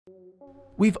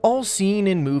We've all seen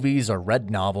in movies or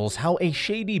read novels how a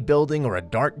shady building or a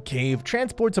dark cave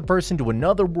transports a person to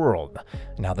another world,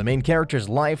 and how the main character's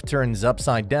life turns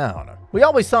upside down. We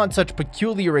always thought such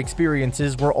peculiar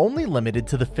experiences were only limited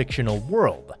to the fictional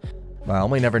world. Well,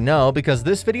 we never know, because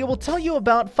this video will tell you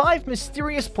about 5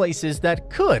 mysterious places that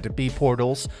could be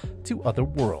portals to other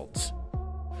worlds.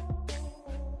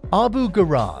 Abu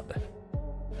Ghurab.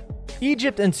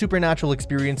 Egypt and supernatural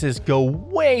experiences go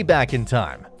way back in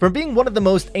time. From being one of the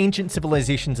most ancient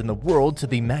civilizations in the world to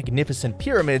the magnificent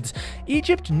pyramids,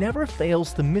 Egypt never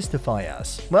fails to mystify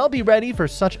us. Well, be ready for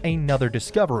such another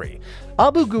discovery.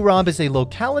 Abu Ghurab is a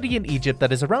locality in Egypt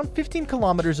that is around 15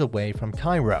 kilometers away from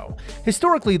Cairo.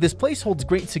 Historically, this place holds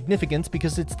great significance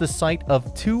because it's the site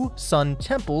of 2 sun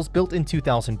temples built in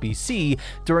 2000 BC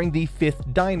during the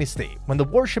 5th dynasty, when the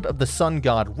worship of the sun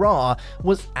god Ra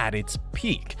was at its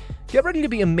peak. Get ready to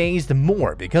be amazed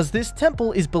more, because this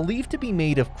temple is believed to be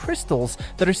made of crystals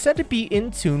that are said to be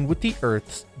in tune with the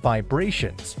Earth's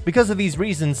vibrations. Because of these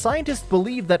reasons, scientists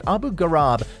believe that Abu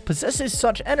Ghurab possesses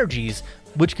such energies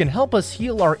which can help us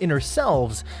heal our inner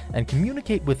selves and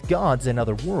communicate with gods in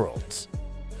other worlds.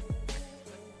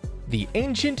 The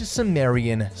ancient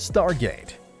Sumerian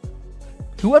Stargate.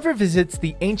 Whoever visits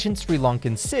the ancient Sri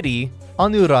Lankan city,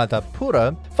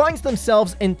 Anuradhapura, finds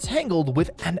themselves entangled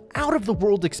with an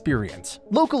out-of-the-world experience.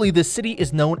 Locally, this city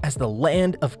is known as the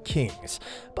Land of Kings,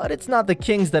 but it's not the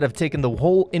kings that have taken the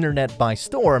whole internet by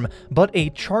storm, but a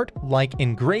chart-like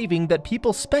engraving that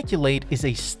people speculate is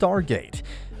a stargate.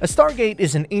 A stargate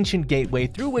is an ancient gateway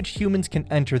through which humans can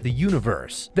enter the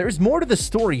universe. There's more to the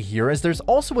story here, as there's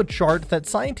also a chart that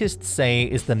scientists say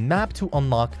is the map to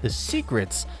unlock the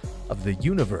secrets of the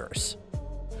universe.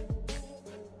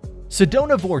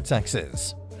 Sedona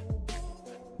vortexes.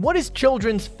 What is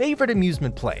children's favorite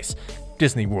amusement place?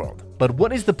 Disney World. But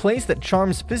what is the place that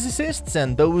charms physicists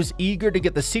and those eager to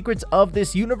get the secrets of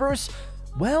this universe?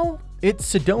 Well,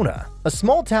 it's Sedona, a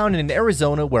small town in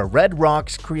Arizona where red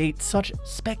rocks create such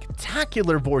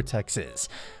spectacular vortexes.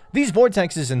 These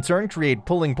vortexes in turn create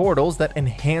pulling portals that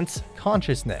enhance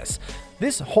consciousness.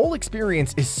 This whole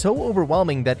experience is so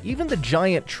overwhelming that even the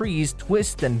giant trees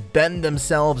twist and bend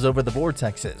themselves over the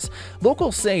vortexes.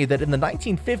 Locals say that in the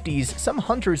 1950s, some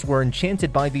hunters were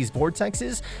enchanted by these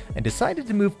vortexes and decided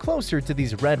to move closer to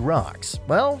these red rocks.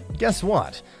 Well, guess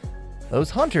what? Those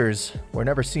hunters were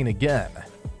never seen again.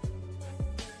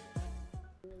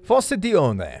 Fosse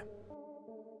d'One.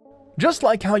 Just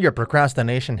like how your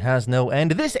procrastination has no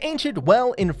end, this ancient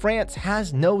well in France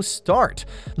has no start.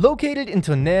 Located in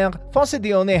Tonnerre, Fosse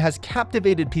d'One has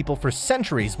captivated people for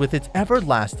centuries with its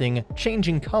everlasting,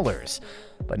 changing colors.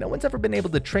 But no one's ever been able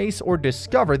to trace or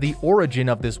discover the origin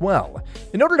of this well.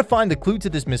 In order to find the clue to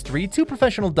this mystery, 2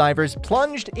 professional divers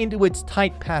plunged into its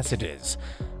tight passages.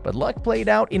 But luck played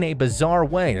out in a bizarre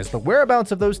way, as the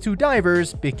whereabouts of those 2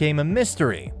 divers became a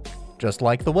mystery. Just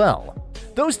like the well.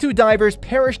 Those 2 divers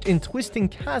perished in twisting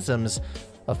chasms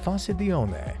of Fosse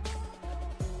d'One.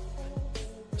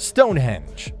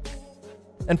 Stonehenge.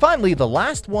 And finally, the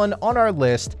last one on our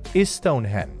list is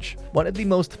Stonehenge, one of the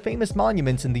most famous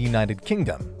monuments in the United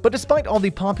Kingdom. But despite all the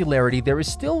popularity, there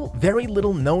is still very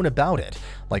little known about it.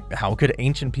 Like, how could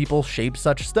ancient people shape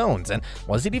such stones, and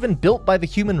was it even built by the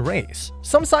human race?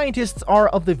 Some scientists are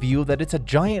of the view that it's a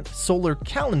giant solar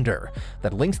calendar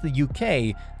that links the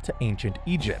UK to ancient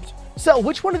Egypt. So,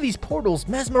 which one of these portals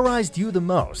mesmerized you the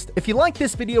most? If you like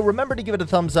this video, remember to give it a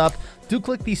thumbs up. Do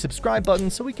click the subscribe button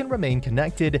so we can remain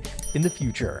connected in the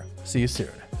future. See you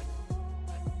soon.